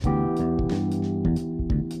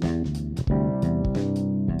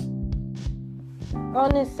On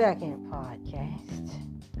the second podcast,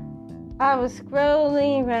 I was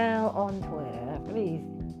scrolling around on Twitter, please,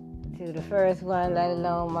 to the first one, let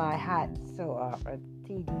alone my hot soap opera,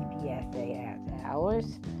 TDPSA After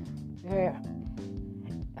Hours.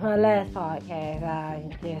 My last podcast, I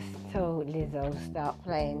just told Lizzo stop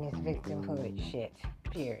playing this victimhood shit,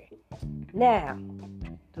 period. Now,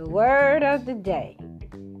 the word of the day.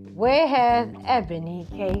 Where has Ebony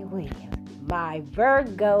K. Williams, my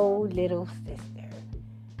Virgo little sister,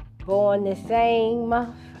 born the same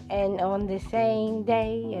month and on the same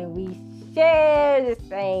day, and we share the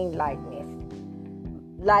same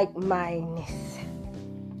like-mindedness.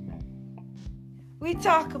 We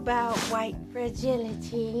talk about white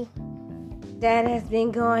fragility that has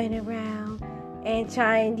been going around and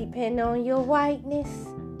trying to depend on your whiteness.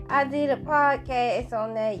 I did a podcast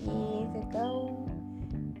on that years ago.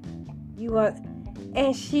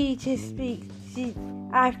 And she just speaks.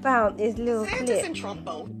 I found this little DeSantis clip and Trump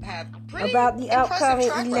both have pretty about the upcoming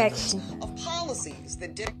track election of policies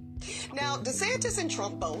that Now, DeSantis and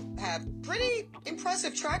Trump both have pretty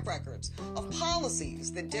impressive track records of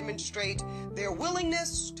policies that demonstrate their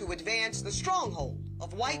willingness to advance the stronghold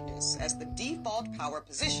of whiteness as the default power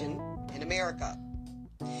position in America.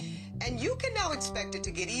 And you can now expect it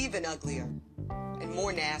to get even uglier and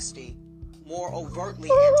more nasty, more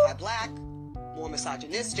overtly anti-black, more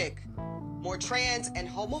misogynistic, more trans and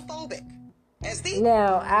homophobic. That's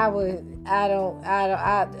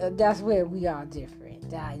where we are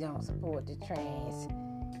different. I don't support the trans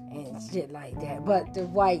and shit like that. But the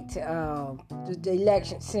white, the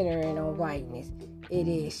election centering on whiteness, it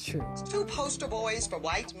is true. Two poster boys for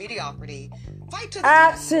white mediocrity fight to the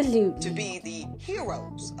absolutely death to be the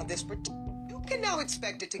heroes of this. You can now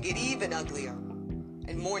expect it to get even uglier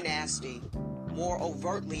and more nasty, more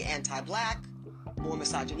overtly anti-black, more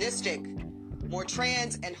misogynistic, more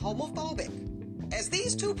trans and homophobic, as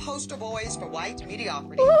these two poster boys for white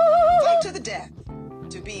mediocrity fight to the death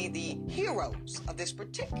to be the heroes of this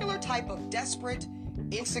particular type of desperate,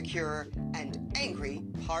 insecure, and angry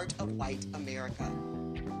part of white America.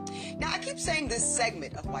 Now, I keep saying this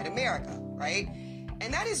segment of white America, right?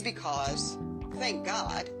 And that is because, thank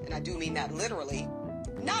God, and I do mean that literally,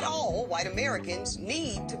 not all white Americans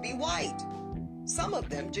need to be white. Some of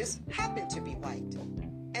them just happen to be white.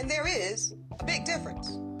 And there is a big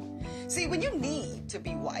difference. See, when you need to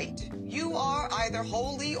be white, you are either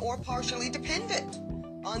wholly or partially dependent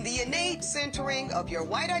on the innate centering of your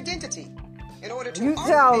white identity in order to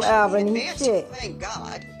artificially advance you. Thank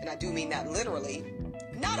God, and I do mean that literally,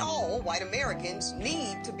 not all white Americans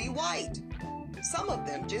need to be white. Some of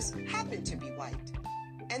them just happen to be white.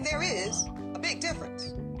 And there is a big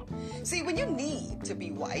difference. See, when you need to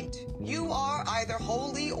be white, you are either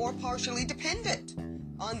wholly or partially dependent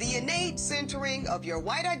on the innate centering of your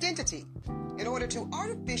white identity in order to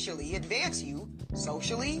artificially advance you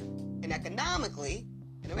socially and economically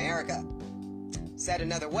in America. Said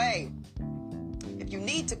another way, if you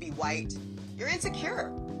need to be white, you're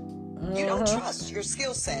insecure. You don't trust your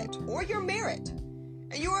skill set or your merit.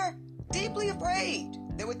 And you are deeply afraid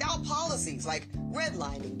that without policies like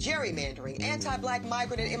redlining, gerrymandering, anti-black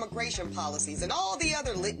migrant and immigration policies, and all the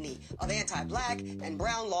other litany of anti-black and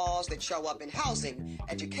brown laws that show up in housing,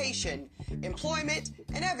 education, employment,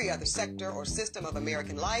 and every other sector or system of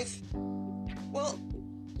American life, well,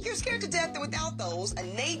 you're scared to death that without those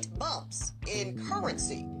innate bumps in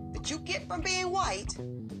currency that you get from being white,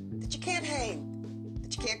 that you can't hang,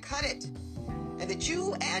 that you can't cut it, and that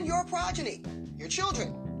you and your progeny, your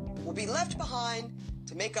children, will be left behind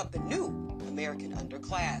to make up the new American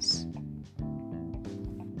underclass.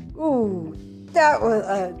 Ooh,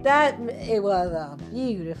 it was a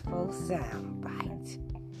beautiful sound bite.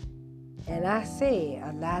 And I said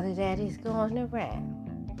a lot of that is going around.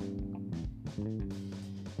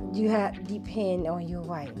 You have to depend on your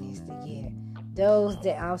whiteness to get it. Those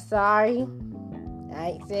that, I'm sorry, I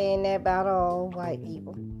ain't saying that about all white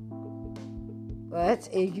people. But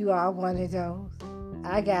if you are one of those,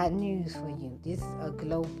 I got news for you. This is a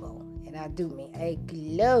global, and I do mean a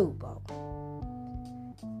global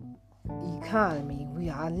economy we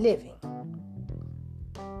are living.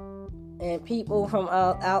 And people from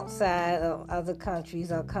outside of other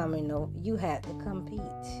countries are coming over. You have to compete.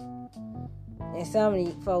 And some of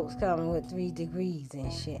these folks coming with 3 degrees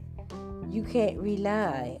and shit. You can't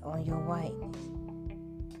rely on your whiteness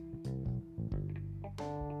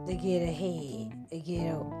to get ahead, to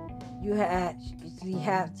get over. You actually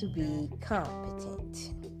have to be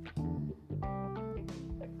competent.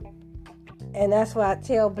 And that's why I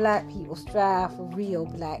tell black people strive for real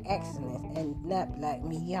black excellence and not black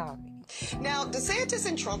mediocrity. Now, DeSantis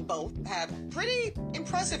and Trump both have pretty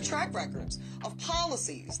impressive track records of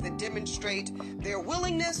policies that demonstrate their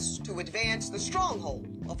willingness to advance the stronghold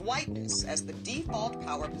of whiteness as the default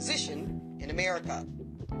power position in America.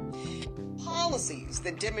 Policies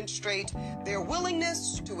that demonstrate their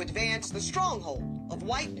willingness to advance the stronghold of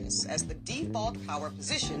whiteness as the default power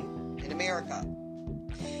position in America.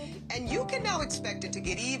 And you can now expect it to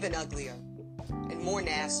get even uglier and more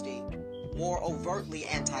nasty, more overtly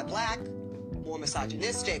anti-black, more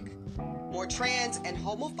misogynistic, more trans and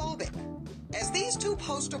homophobic, as these two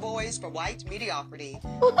poster boys for white mediocrity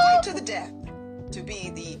fight to the death to be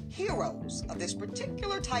the heroes of this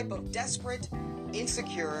particular type of desperate,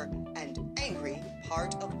 insecure, and angry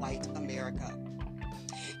part of white America.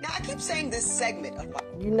 Now, I keep saying this segment of white,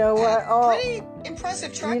 you know what? Pretty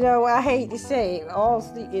impressive track. You know, I hate to say it, all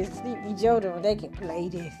Sleepy Joe, they can play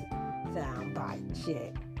this soundbite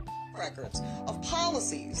shit. Records of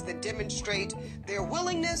policies that demonstrate their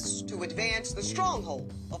willingness to advance the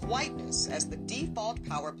stronghold of whiteness as the default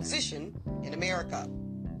power position in America.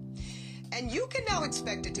 And you can now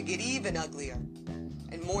expect it to get even uglier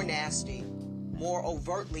and more nasty, more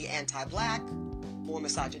overtly anti-black, more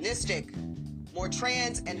misogynistic, more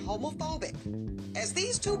trans and homophobic, as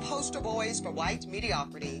these two poster boys for white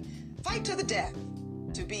mediocrity fight to the death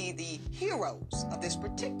to be the heroes of this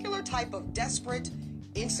particular type of desperate,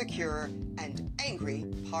 insecure, and angry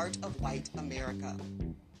part of white America.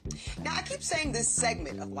 Now, I keep saying this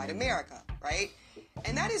segment of white America, right?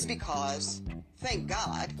 And that is because, thank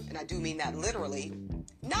God, and I do mean that literally,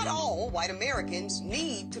 not all white Americans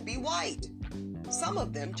need to be white. Some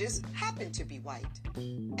of them just happen to be white.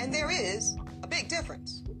 And there is a big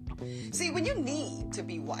difference. See, when you need to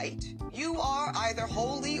be white, you are either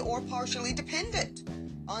wholly or partially dependent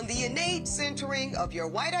on the innate centering of your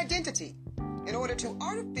white identity in order to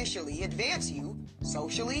artificially advance you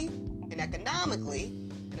socially and economically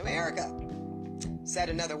in America. Said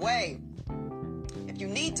another way, if you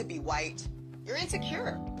need to be white, you're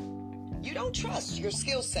insecure. You don't trust your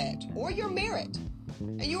skill set or your merit,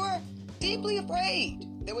 and you are deeply afraid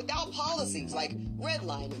that without policies like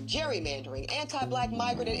redlining, gerrymandering, anti-black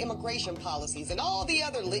migrant and immigration policies, and all the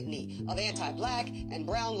other litany of anti-black and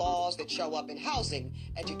brown laws that show up in housing,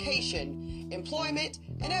 education, employment,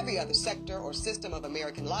 and every other sector or system of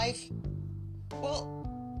American life, well,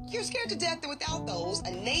 you're scared to death that without those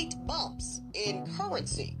innate bumps in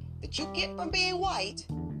currency that you get from being white,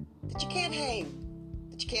 that you can't hang,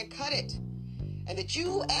 that you can't cut it, and that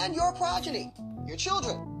you and your progeny, your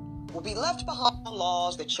children, will be left behind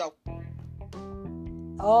laws that show.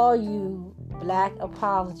 All you black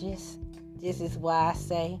apologists, this is why I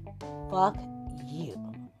say, fuck you.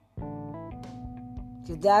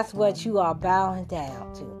 Because that's what you are bowing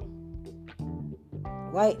down to.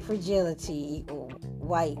 White fragility equal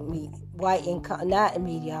not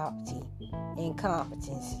mediocrity,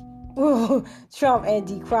 incompetency. Trump and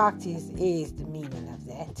Decritus is the meaning of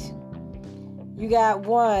that. You got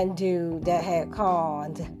one dude that had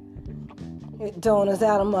conned donors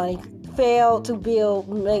out of money, failed to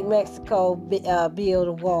make Mexico build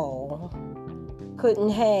a wall,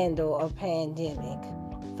 couldn't handle a pandemic,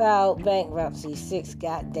 filed bankruptcy 6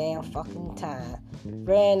 goddamn fucking times,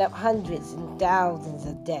 ran up hundreds and thousands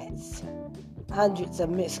of debts, hundreds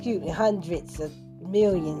of millions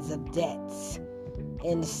of debts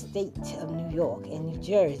in the state of New York and New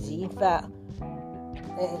Jersey.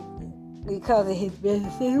 Because of his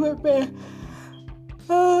business, he went back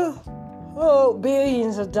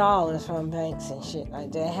billions of dollars from banks and shit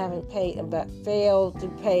like that. Haven't paid him, but failed to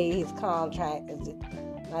pay his contractors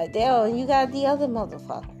like that. Oh, you got the other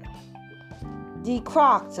motherfucker, the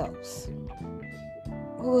Croctos,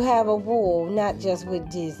 who have a war not just with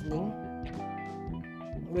Disney,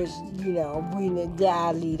 which, you know, we leave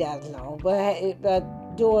that alone, but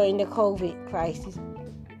during the COVID crisis,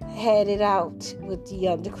 had it out with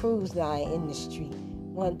the cruise line industry,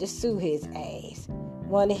 wanted to sue his ass,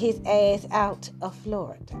 wanted his ass out of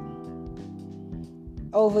Florida,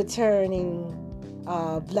 overturning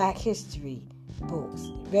Black History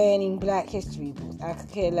books, banning Black History books. I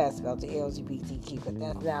could care less about the LGBTQ, but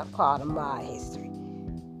that's not part of my history.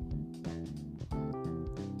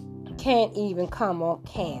 Can't even come on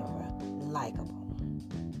camera likable.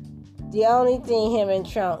 The only thing him and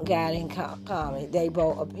Trump got in common, they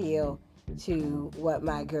both appeal to what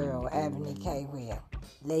my girl, Ebony K. Will,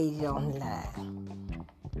 laid on the line.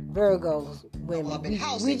 Virgos, women,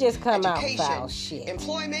 we just come out foul shit.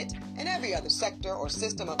 Employment, and every other sector or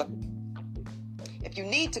system of... If you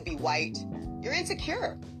need to be white, you're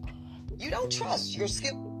insecure. You don't trust your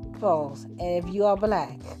skill. False. And if you are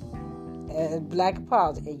black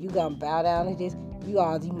apology, and you gonna bow down to this, You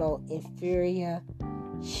are the most inferior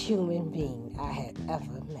human being I have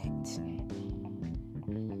ever met.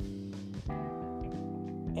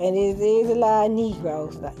 And it is a lot of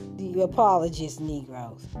Negroes, like the apologist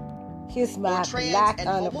Negroes. Kiss my black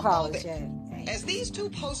unapologetic. As these two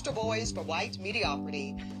poster boys for white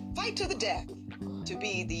mediocrity fight to the death to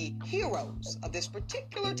be the heroes of this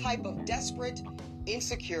particular type of desperate,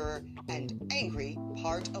 insecure, and angry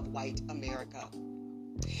part of white America.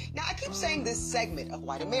 Now, I keep saying this segment of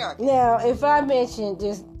white America. Now, if I mentioned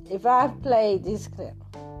this, if I played this clip,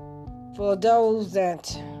 for those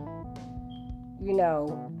that, you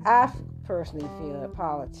know, I personally feel that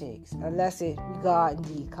politics, unless it's regarding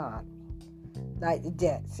the economy, like the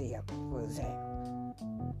debt ceiling, for example,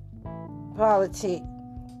 politics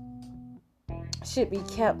should be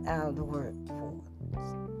kept out of the workforce,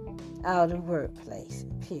 out of the workplace,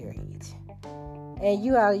 period. And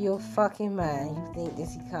you out of your fucking mind, you think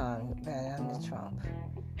this economy better under Trump.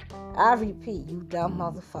 I repeat, you dumb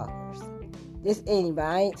motherfuckers. This anybody,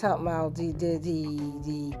 I ain't talking about I'm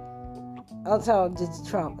talking to the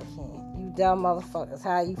Trump again. You dumb motherfuckers,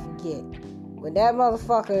 how you forget? When that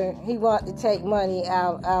motherfucker, he wanted to take money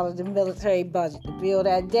out of the military budget to build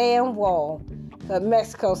that damn wall. But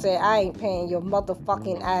Mexico said, I ain't paying your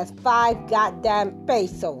motherfucking ass 5 goddamn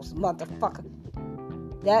pesos, motherfucker.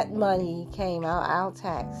 That money came out our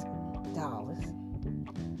tax dollars.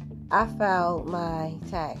 I filed my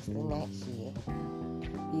tax the next year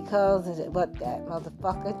because of what that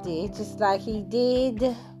motherfucker did, just like he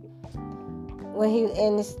did when he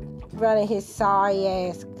was running his sorry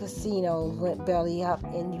ass casinos, went belly up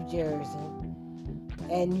in New Jersey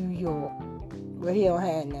and New York. But he don't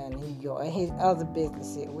have none in New York, and his other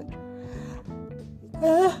businesses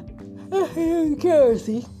in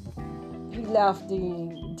Jersey. He left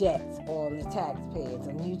the debts on the taxpayers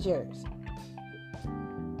of New Jersey.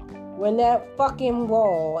 When that fucking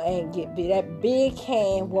wall ain't get beat, that big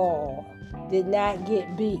hand wall did not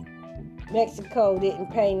get beat. Mexico didn't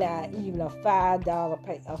pay not even a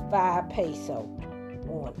 $5 a 5 peso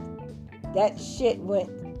on it. That shit went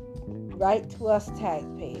right to us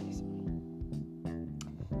taxpayers.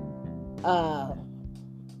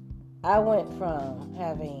 I went from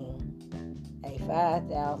having a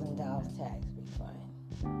 $5,000 tax refund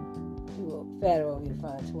to a federal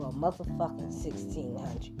refund to a motherfucking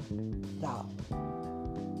 $1,600.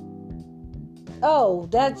 Oh,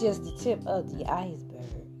 that's just the tip of the iceberg.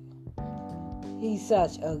 He's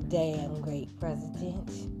such a damn great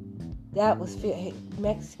president. That was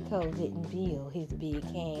Mexico didn't build his big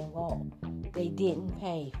hand wall. They didn't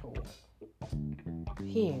pay for it.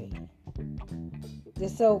 Period. The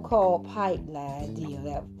so-called pipeline deal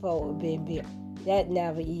that had been built, that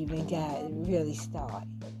never even got really started.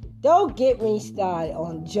 Don't get me started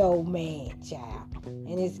on Joe Manchild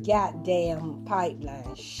and his goddamn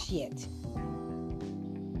pipeline shit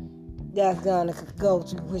that's gonna go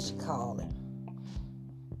to what you call it.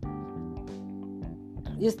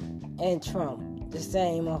 And Trump, the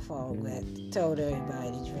same motherfucker that told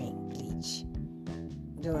everybody to drink bleach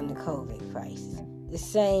during the COVID crisis. The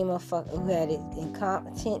same motherfucker who had his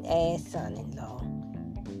incompetent ass son-in-law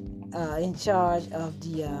in charge of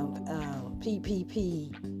the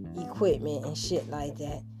PPP equipment and shit like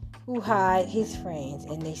that, who hired his friends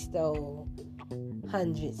and they stole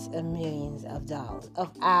hundreds of millions of dollars of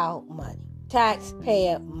our money,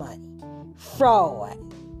 taxpayer money, fraud.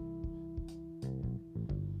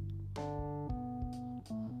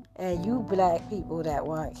 And you black people that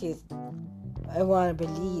want to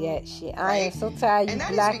believe that shit. I am so tired of you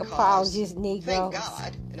black apologist Negroes. Thank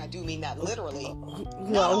God, and I do mean that literally,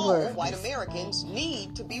 not all white Americans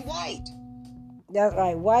need to be white. That's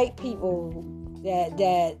right, white people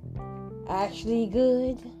that actually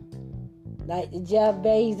good, like the Jeff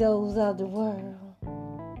Bezos of the world,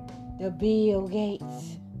 the Bill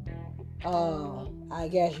Gates, I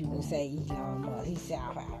guess you can say Elon Musk, he's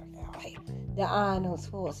South Africa. The Arnold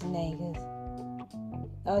Schwarzeneggers.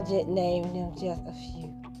 I'll just name them just a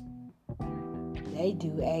few. They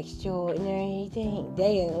do extraordinary things.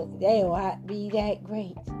 They don't have to be that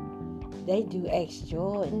great. They do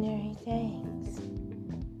extraordinary things.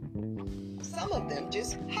 Some of them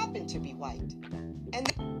just happen to be white. And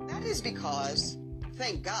that is because,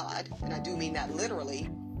 thank God, and I do mean that literally,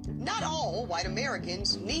 not all white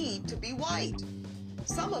Americans need to be white.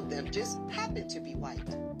 Some of them just happen to be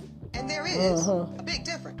white. And there is a big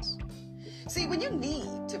difference. See, when you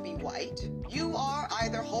need to be white, you are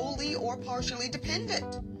either wholly or partially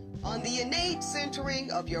dependent on the innate centering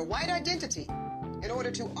of your white identity in order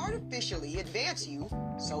to artificially advance you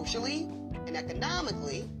socially and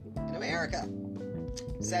economically in America.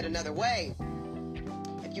 Said another way,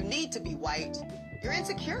 if you need to be white, You're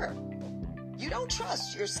insecure. You don't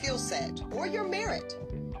trust your skill set or your merit.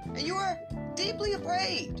 And you are deeply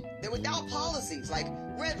afraid that without policies like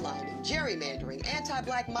redlining, gerrymandering,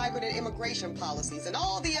 anti-black migrant and immigration policies, and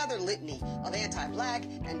all the other litany of anti-black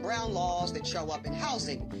and brown laws that show up in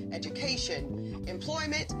housing, education,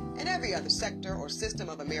 employment, and every other sector or system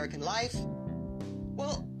of American life,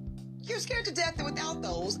 well, you're scared to death that without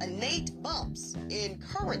those innate bumps in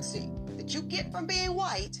currency that you get from being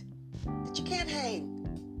white, that you can't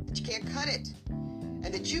hang, that you can't cut it,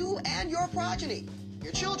 and that you and your progeny,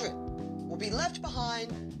 your children, will be left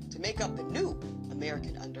behind to make up the new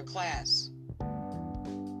American underclass.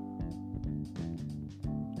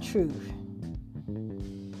 Truth.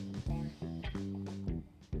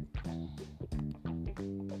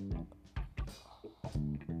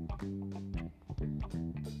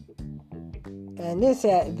 And this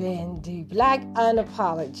has been the Black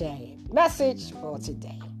Unapologetic message for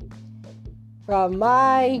today. From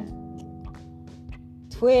my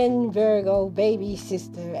twin Virgo baby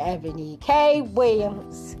sister, Ebony K.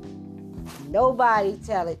 Williams. Nobody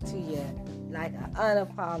tell it to you like an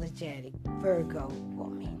unapologetic Virgo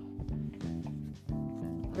woman.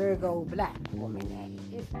 Virgo black woman, that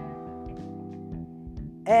is.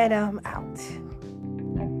 And I'm out.